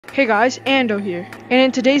Hey guys, Ando here, and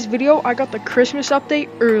in today's video I got the Christmas update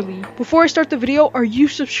early. Before I start the video, are you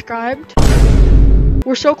subscribed?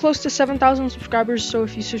 We're so close to 7,000 subscribers, so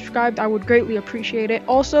if you subscribed, I would greatly appreciate it.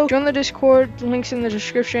 Also, join the Discord, the link's in the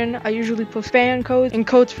description. I usually post fan codes and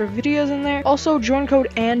codes for videos in there. Also, join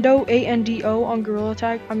code ANDO, A-N-D-O, on Gorilla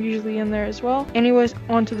Tag. I'm usually in there as well. Anyways,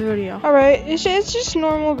 on to the video. Alright, it's just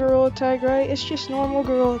normal Gorilla Tag, right? It's just normal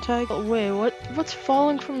Gorilla Tag. But wait, what's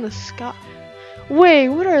falling from the sky? Wait,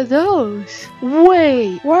 what are those?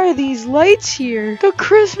 Wait, why are these lights here? The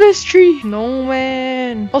Christmas tree! No,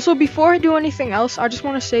 man. Also, before I do anything else, I just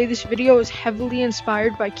want to say this video is heavily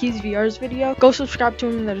inspired by pcvr's video. Go subscribe to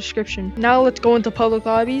him in the description. Now let's go into public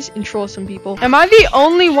lobbies and troll some people. Am I the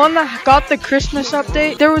only one that got the Christmas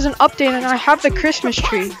update? There was an update and I have the Christmas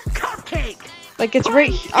tree. Like, it's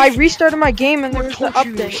right. I restarted my game and there was the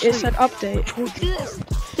update. It said update.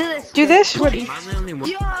 Do this? What?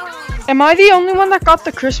 Am I the only one that got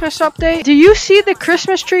the Christmas update? Do you see the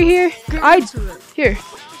Christmas tree here? Here.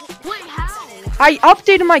 I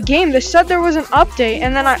updated my game. They said there was an update,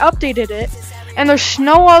 and then I updated it. And there's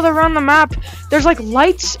snow all around the map. There's like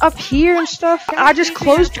lights up here and stuff. I just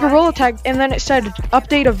closed Gorilla Tag, and then it said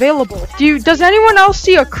update available. Does anyone else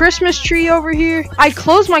see a Christmas tree over here? I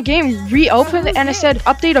closed my game, reopened it, and it said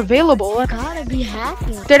update available. Gotta be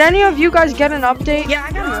happy. Did any of you guys get an update? Yeah,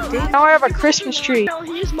 I got an update. Now I have a Christmas tree. No,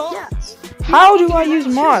 use mods. How do I use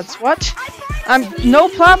mods? What? No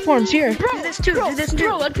platforms here. Do this too. Do this too.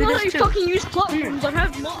 Bro, let's literally fucking use platforms. I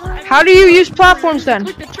have mods. How do you use platforms then?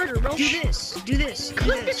 Click the trigger, bro. Do this. Do this.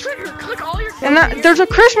 Click the trigger. Click all your. And there's a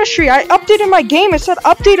Christmas tree. I updated my game. It said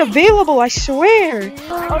update available. I swear.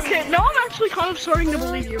 Okay, now I'm actually kind of starting to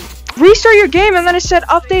believe you. Restart your game and then it said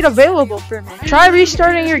update available for me. Try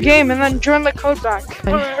restarting your game and then join the code back.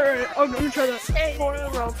 Alright. I'm gonna try that. Hey, for a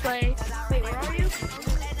role play. Wait, where are you?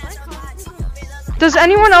 Does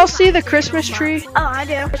anyone else see the Christmas tree? Oh, I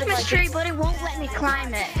do. Christmas tree, but it won't let me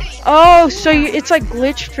climb it. Oh, so it's like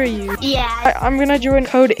glitched for you. Yeah. I'm gonna join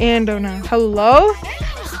code Ando now. Hello?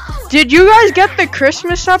 Did you guys get the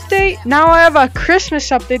Christmas update? Now I have a Christmas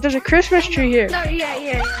update. There's a Christmas tree here. No,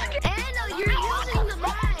 yeah. Ando, you're using the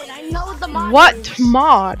mod. I know the mod. What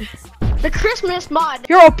mod? The Christmas mod.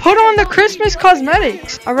 Yo, put on the Christmas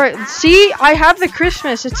cosmetics. Alright, see, I have the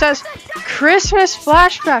Christmas. It says Christmas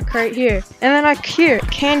flashback right here. And then here,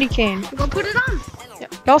 candy cane. Go put it on.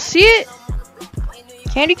 Y'all see it?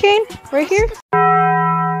 Candy cane right here.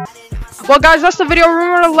 Well, guys, that's the video.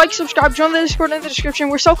 Remember to like, subscribe, join the Discord in the description.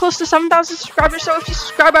 We're so close to 7,000 subscribers, so if you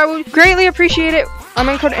subscribe, I would greatly appreciate it. I'm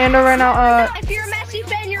in code Ando right now. If you're a Messi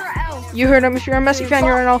fan, you're an L. You heard him. If you're a Messi fan,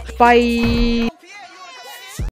 you're an L. Bye.